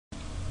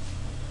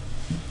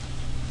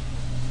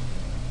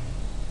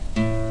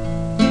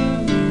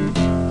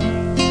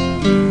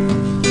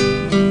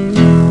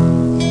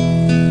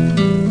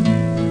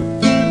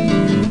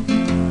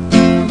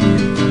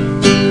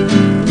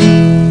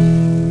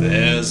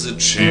there's a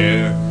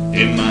chair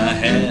in my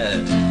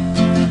head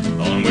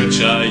on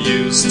which I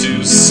used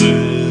to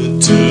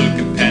sit. Took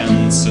a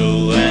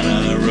pencil and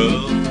I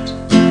wrote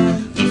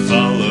the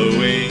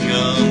following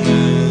on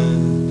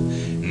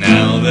it.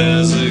 Now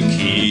there's a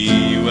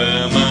key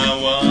where my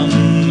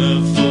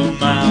wonderful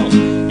mouth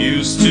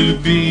used to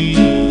be.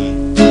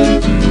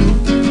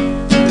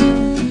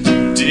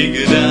 Dig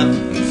it up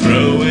and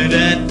throw it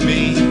at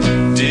me.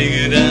 Dig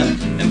it up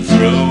and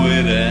throw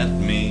it at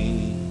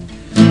me.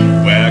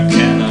 Where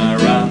can I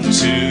run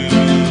to?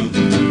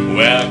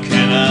 Where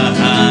can I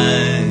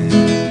hide?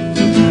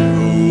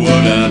 Who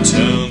would I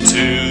turn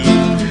to?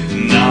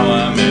 Now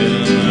I'm in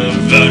a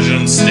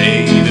virgin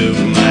state of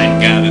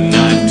mind. Got a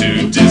knife to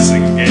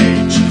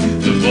disengage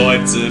the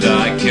voids that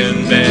I can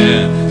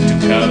bear, to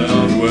cut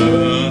out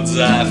words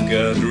I've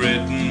got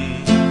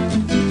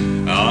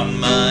written on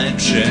my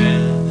chair.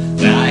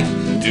 Like,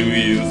 do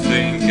you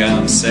think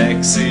I'm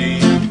sexy?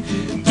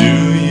 Do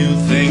you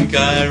think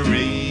I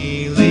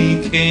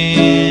really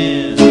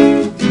care?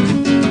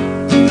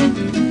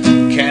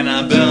 Can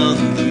I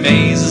burn the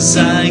mazes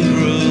I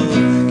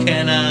grew?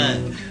 Can I?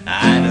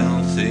 I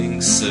don't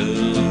think so.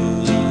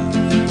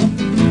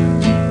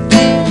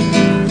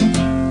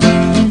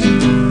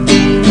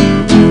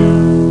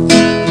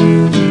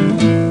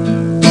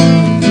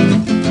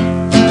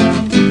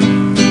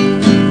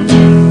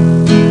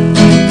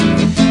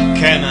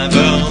 Can I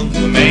burn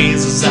the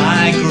mazes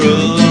I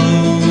grew?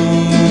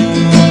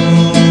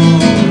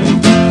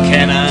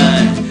 Can I?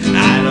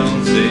 I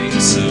don't think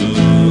so.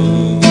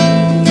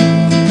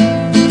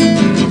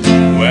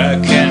 Where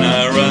can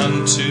I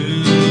run to?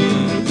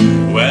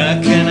 Where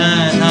can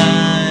I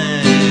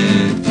hide?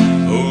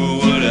 Who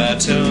would I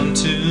turn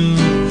to?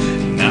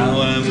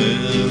 Now I'm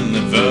in a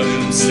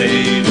virgin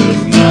state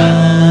of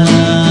mind.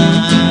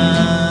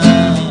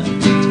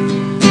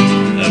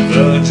 A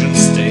virgin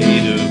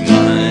state of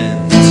mind.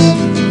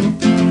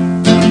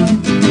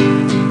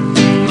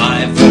 My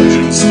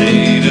virgin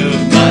state of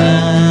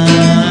mind.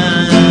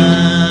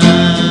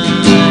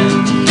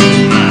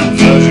 My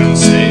virgin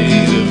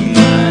state of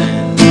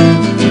mind.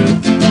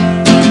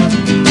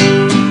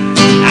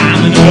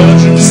 I'm in a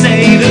virgin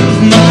state of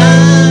mind.